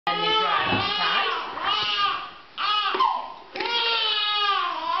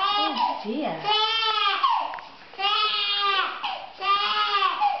dear.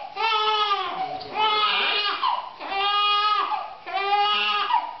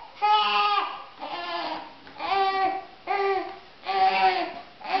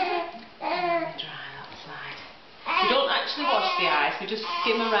 Wash the eyes, we just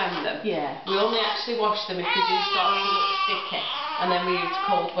skim around them. Yeah. We only actually wash them if they do start to look sticky, and then we use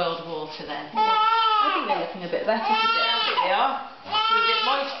cold boiled water then. Yeah. I think they're looking a bit better today. Yeah, I think they are. They were a bit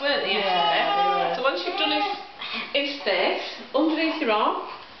moist, weren't they, yesterday? Yeah, they were. So once you've done his face, underneath your arm,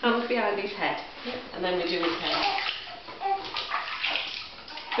 and behind his head, and then we do his head.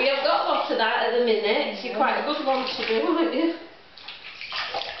 We have got lots of that at the minute, so you're quite a good one to do, aren't you?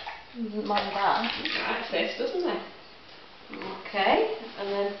 Doesn't mind that. Like this, doesn't it? Okay, and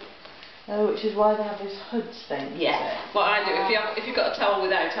then... Oh, which is why they have this hoods thing. Yeah. What I do, if you've got a towel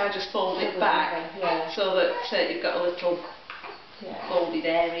without, I just fold it back, so that you've got a little folded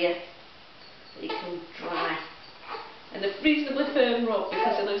area that you can dry. And a reasonably firm rub,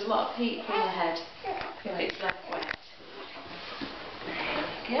 because they lose a lot of heat from the head if it's left wet.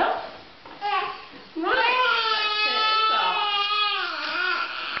 There we go. Right.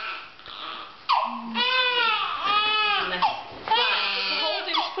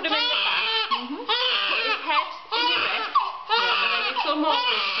 Thumb over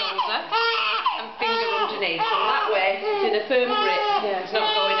his shoulder and finger underneath, so that way it's in a firm grip, it's not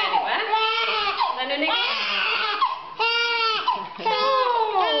going anywhere. And then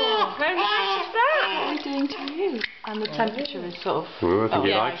oh, very nice is that? What are we doing to you? And the temperature is sort of... Oh, I think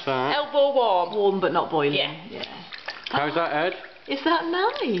he likes that. Elbow warm. Warm but not boiling. Yeah. How's that, Ed? Is that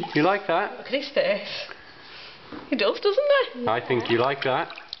nice? You like that? Look at his face. He does, doesn't he? I think you like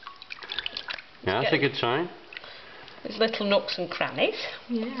that. Yeah, that's a good sign. There's little nooks and crannies.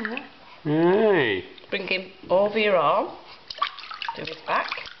 Yeah. Hey. Bring him over your arm. Do his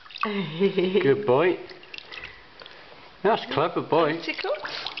back. Good boy. That's a clever boy.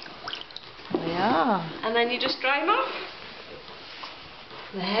 They are. And then you just dry him off.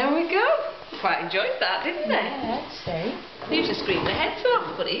 There we go. Quite enjoyed that, didn't they? Yeah, see. You just screamed their heads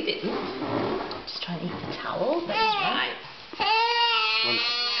off, but he didn't. Just trying to eat the towel. That's right.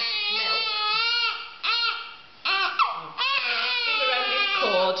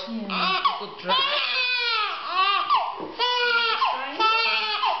 Cord. Yeah. Good dry.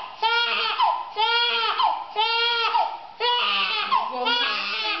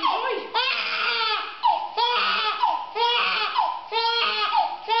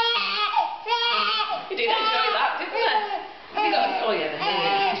 You did enjoy that, didn't you? You got oh yeah,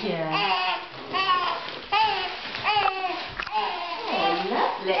 Yeah. Oh,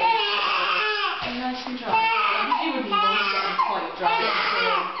 lovely. Nice and dry. You wouldn't want to get them quite dry.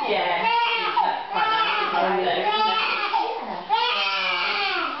 Yeah, that's quite nice.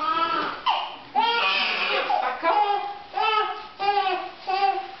 Back up.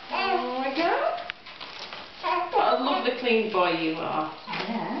 There we go. What a lovely clean boy you are.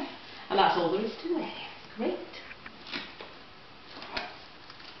 Yeah. And that's all there is to it. Great.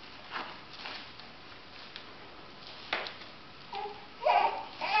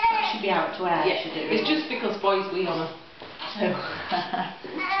 That should be out to air, should it? It's just because boys wee on them. So,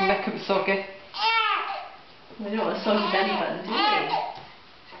 make them soggy. We don't want to soggy belly button, do we?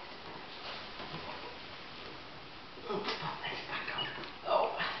 Pop this back on.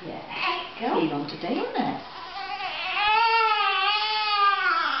 Oh, yeah. Clean on today, isn't it?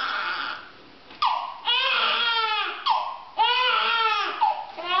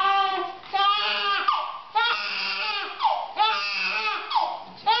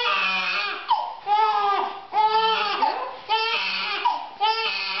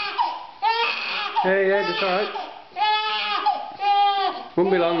 Hey, Ed, it's alright. Won't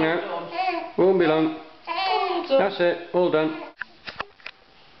be long now. Won't be long. That's it, all done.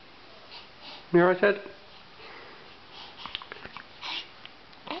 You alright, Ed?